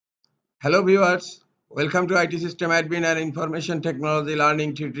Hello viewers, welcome to IT System Admin and Information Technology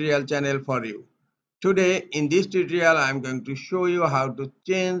Learning tutorial channel for you. Today in this tutorial I am going to show you how to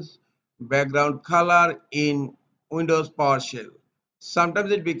change background color in Windows PowerShell.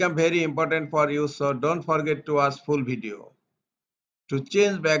 Sometimes it becomes very important for you, so don't forget to watch full video. To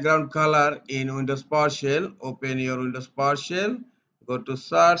change background color in Windows PowerShell, open your Windows PowerShell, go to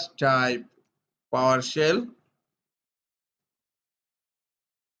search, type PowerShell.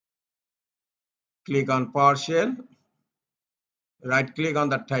 Click on PowerShell, right click on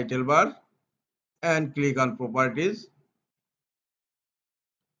the title bar and click on properties.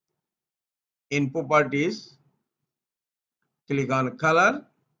 In properties, click on color.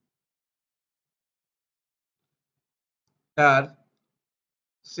 Here,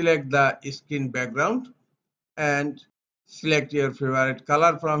 select the screen background and select your favorite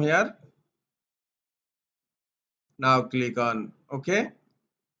color from here. Now click on OK.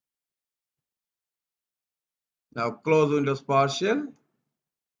 Now close Windows PowerShell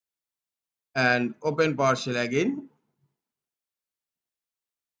and open PowerShell again.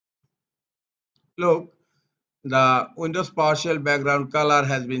 Look, the Windows PowerShell background color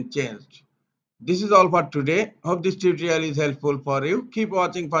has been changed. This is all for today. Hope this tutorial is helpful for you. Keep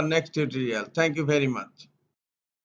watching for next tutorial. Thank you very much.